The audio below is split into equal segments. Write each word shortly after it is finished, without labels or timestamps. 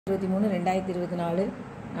23/2024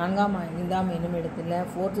 4ஆம் 5ஆம் என்னும் இடத்துல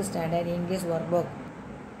 4th standard English work book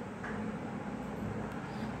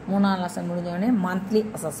 3ஆம் லெசன் முடிஞ்சோடனே மந்த்லி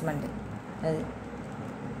அசஸ்மெண்ட். அது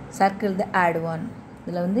சர்க்கிள் த ஆட் ஒன்.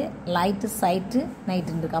 இதில் வந்து லைட்டு சைட்டு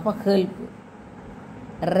நைட்டுன்னு இருக்கு. அப்போ ஹெல்ப்.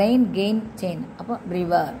 Rain gain chain. அப்போ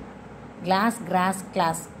river. Class cross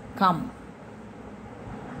class come.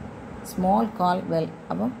 Small கால் வெல்.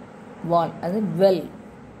 அப்போ வால். அது வெல்.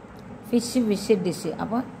 Fish wish dish.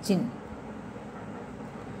 அப்போ சின்.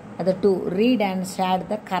 அது 2. Read and share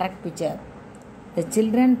the correct picture. The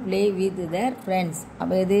children play with their friends.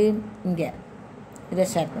 அப்போ இது இங்கே இதை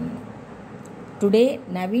ஷேர் பண்ணணும். Today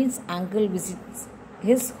நவீன்ஸ் uncle visits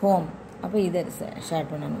his home. அப்போ இதை ஷேர்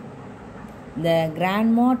பண்ணணும். த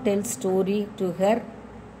grandma del story to her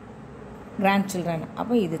grand children.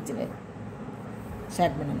 அப்போ இது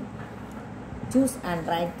ஷேர் பண்ணணும். Choose and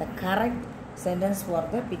right the correct sentence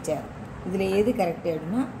for the picture. இதில் எது கரெக்டு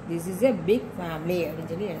அப்படின்னா this is a big family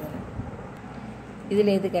அப்படின்னு சொல்லி எழுதணும்.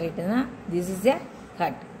 இதில் எது கரெக்டுனா திஸ் இஸ் எ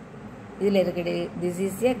ஹட். இதில் இருக்கிறது this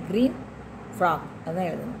is a green frock. அதான்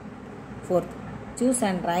எழுதணும். 4th choose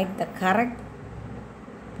and right the correct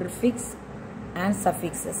prefix and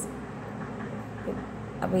suffixes.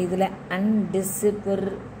 அப்போ இதில் அன்டிசிப்பரி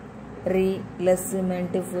லெஸ்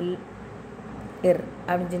மென்டிஃபுல் இர்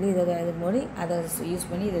அப்படின்னு சொல்லி இதை இது மொழி அதை யூஸ்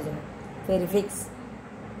பண்ணி இதை சொல்லணும். Prefix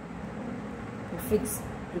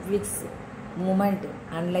prefix moment.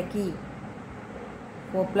 Unlucky,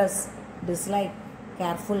 hopeless, dislike,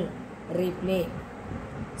 careful, replay,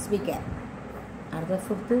 speaker. அடுத்த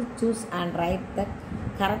 5th choose and right the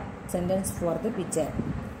correct sentence for the picture.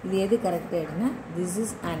 இது எது கரெக்டு அப்படின்னா this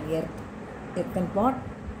is and earthen pot,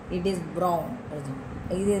 it is brown.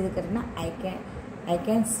 இது எது கரெக்ட்னா I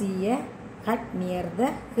can C A hut near the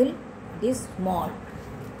hill, it is small.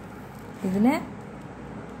 இதில்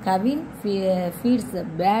Kavin feeds the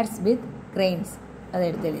birds with grains. அதை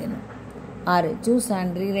எடுத்து எழுதணும். 6. Choose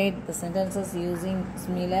and rewrite the sentences using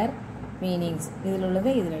similar meanings. இதில்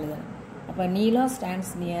உள்ளதை இதில் எழுதணும். அப்போ நீலா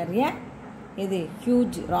ஸ்டாண்ட்ஸ் நியர் எ இது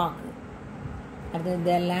ஹியூஜ் ராக். அடுத்தது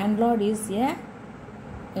த லேண்ட்லார்ட் இஸ் எ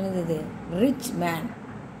என்னது rich man.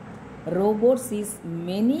 Robot cheese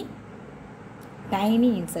many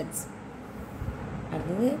tiny insects.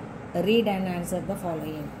 அடுத்தது read and answer the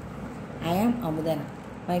following. I am Amudan.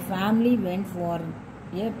 My family went for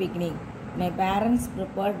a picnic. My parents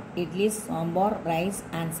prepared idli, sambar, rice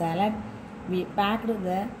and salad. We packed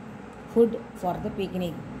the food for the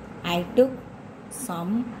picnic. I took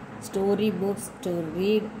some story books to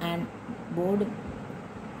read and board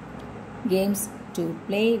games to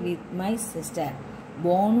play with my sister.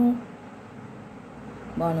 Bonu.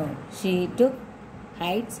 She took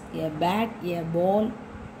heights, a bat, a ball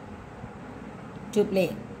to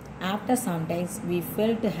play. After some time, we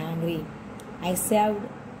felt hungry. I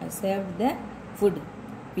served the food.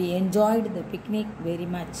 We enjoyed the picnic very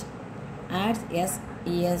much. Add yes,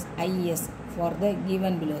 yes, IES for the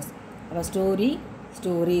given below. Our story,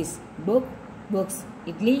 stories. Book, books.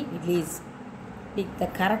 Idli, idlis. Pick the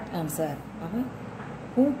correct answer.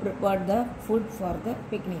 Who prepared the food for the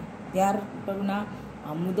picnic? They are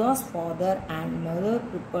Amuda's father and mother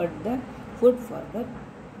prepared the food for the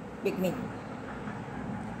picnic.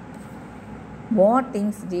 What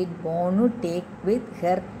things did Bonu take with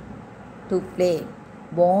her to play?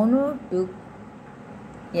 Bonu took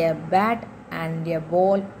a bat and a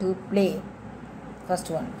ball to play. First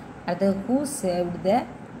one. Who saved the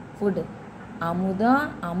food?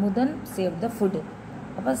 Amudan saved the food.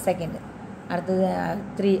 Second.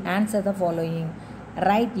 3. Answer the following.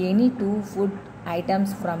 Write any 2 food items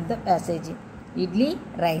from the passage. Idli,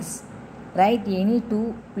 rice. Write any 2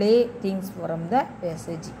 play things from the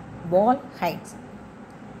passage. Ball, heights.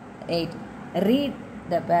 8. Read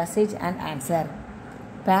the passage and answer.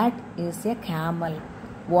 Pat is a camel.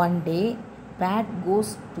 One day, Pat goes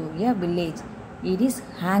to a village. It is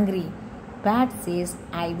hungry. Pat says,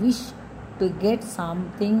 I wish to get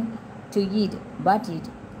something to eat, but it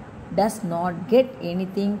does not get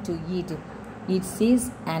anything to eat. It sees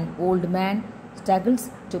an old man struggles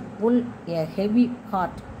to pull a heavy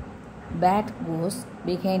cart. Pat goes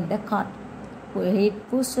behind the cart. He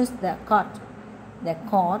pushes the cart. The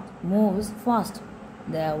cart moves fast.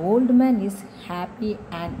 The old man is happy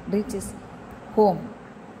and reaches home.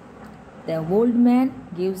 The old man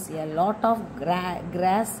gives a lot of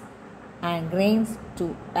grass and grains to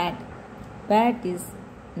Pat. Pat is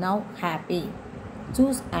now happy.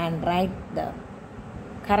 Choose and write the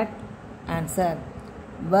correct answer.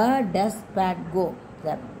 Where does Pat go?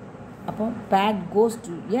 Pat goes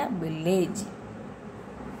to a village.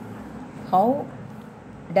 How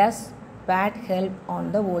does Pat help on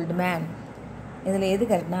the old man? இதில் எது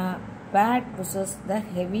கரெக்ட்னா bad புஷஸ் த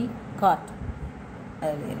heavy God.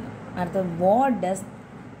 அது அடுத்து what does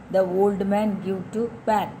the old man give to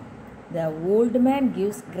bad? The old man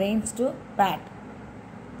gives grains to bad.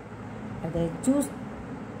 அது choose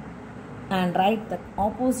and right the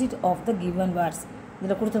opposite of the given words.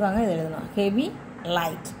 இதில் கொடுத்துருக்காங்க, இதில் எழுதணும். Heavy,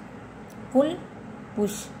 light. புல்,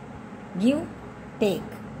 push. Give,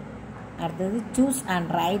 take. அடுத்தது choose and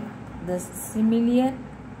right the similar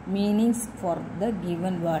meanings for the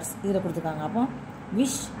given words. இதில் கொடுத்துருக்காங்க. அப்போ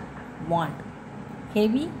wish, want.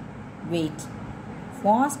 Heavy, wait.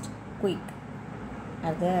 Fast, quick.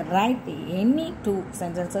 அடுத்து right any 2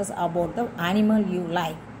 sentences about the animal you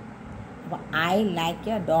like. I like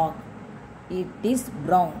a dog. It is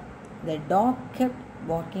brown. The dog kept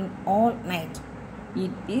barking all night.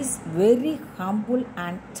 It is very humble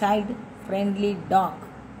and child-friendly dog.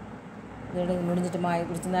 இதோட முடிஞ்சிட்டுமா?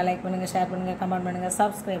 பிடிச்சிருந்தா like பண்ணுங்கள், share பண்ணுங்கள், comment பண்ணுங்கள்,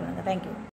 subscribe பண்ணுங்கள். Thank you.